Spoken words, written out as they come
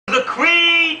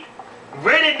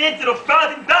entered into the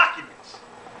founding documents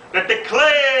that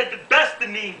declared the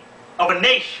destiny of a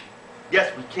nation.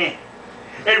 Yes, we can.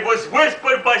 It was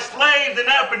whispered by slaves and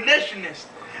abolitionists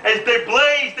as they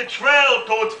blazed the trail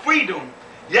towards freedom.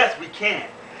 Yes, we can.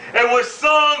 It was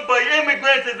sung by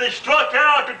immigrants as they struck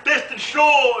out to distant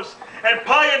shores and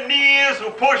pioneers who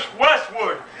pushed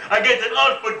westward against an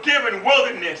unforgiving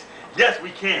wilderness. Yes, we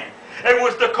can. It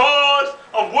was the cause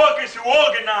of workers who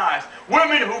organized,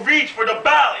 women who reached for the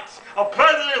ballots, a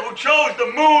president who chose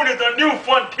the moon as a new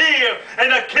frontier,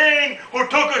 and a king who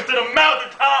took us to the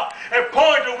mountaintop and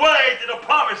pointed the way to the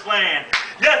promised land.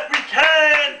 Yes, we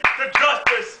can to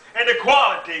justice and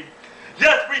equality.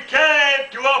 Yes, we can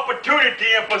to opportunity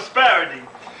and prosperity.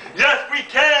 Yes, we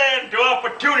can to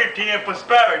opportunity and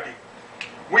prosperity.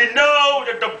 We know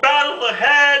that the battle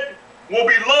ahead will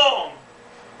be long,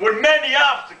 with many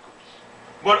obstacles,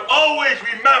 but always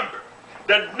remember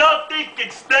that nothing can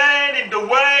stand in the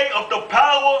way of the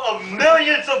power of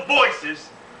millions of voices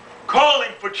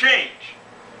calling for change.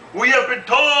 We have been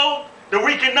told that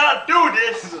we cannot do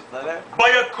this by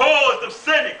a cause of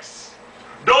cynics.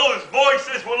 Those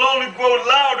voices will only grow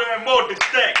louder and more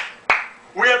distinct.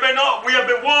 We have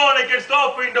been warned against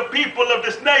offering the people of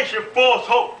this nation false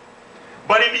hope.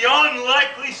 But in the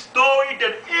unlikely story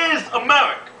that is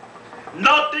America,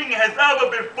 nothing has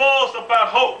ever been false about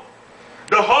hope.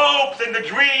 The hopes and the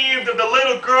dreams of the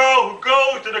little girl who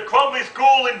goes to the crumbling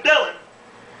school in Dillon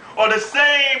are the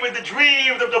same as the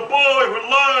dreams of the boy who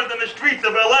learns in the streets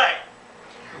of LA.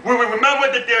 We will remember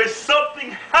that there is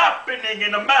something happening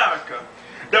in America,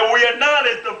 that we are not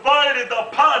as divided as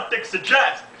our politics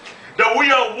suggest, that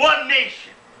we are one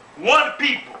nation, one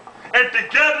people, and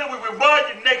together we will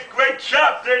write the next great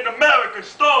chapter in America's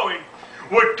story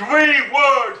with 3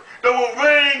 words that will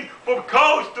ring from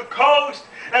coast to coast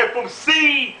and from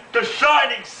sea to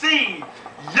shining sea.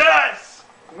 Yes,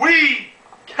 we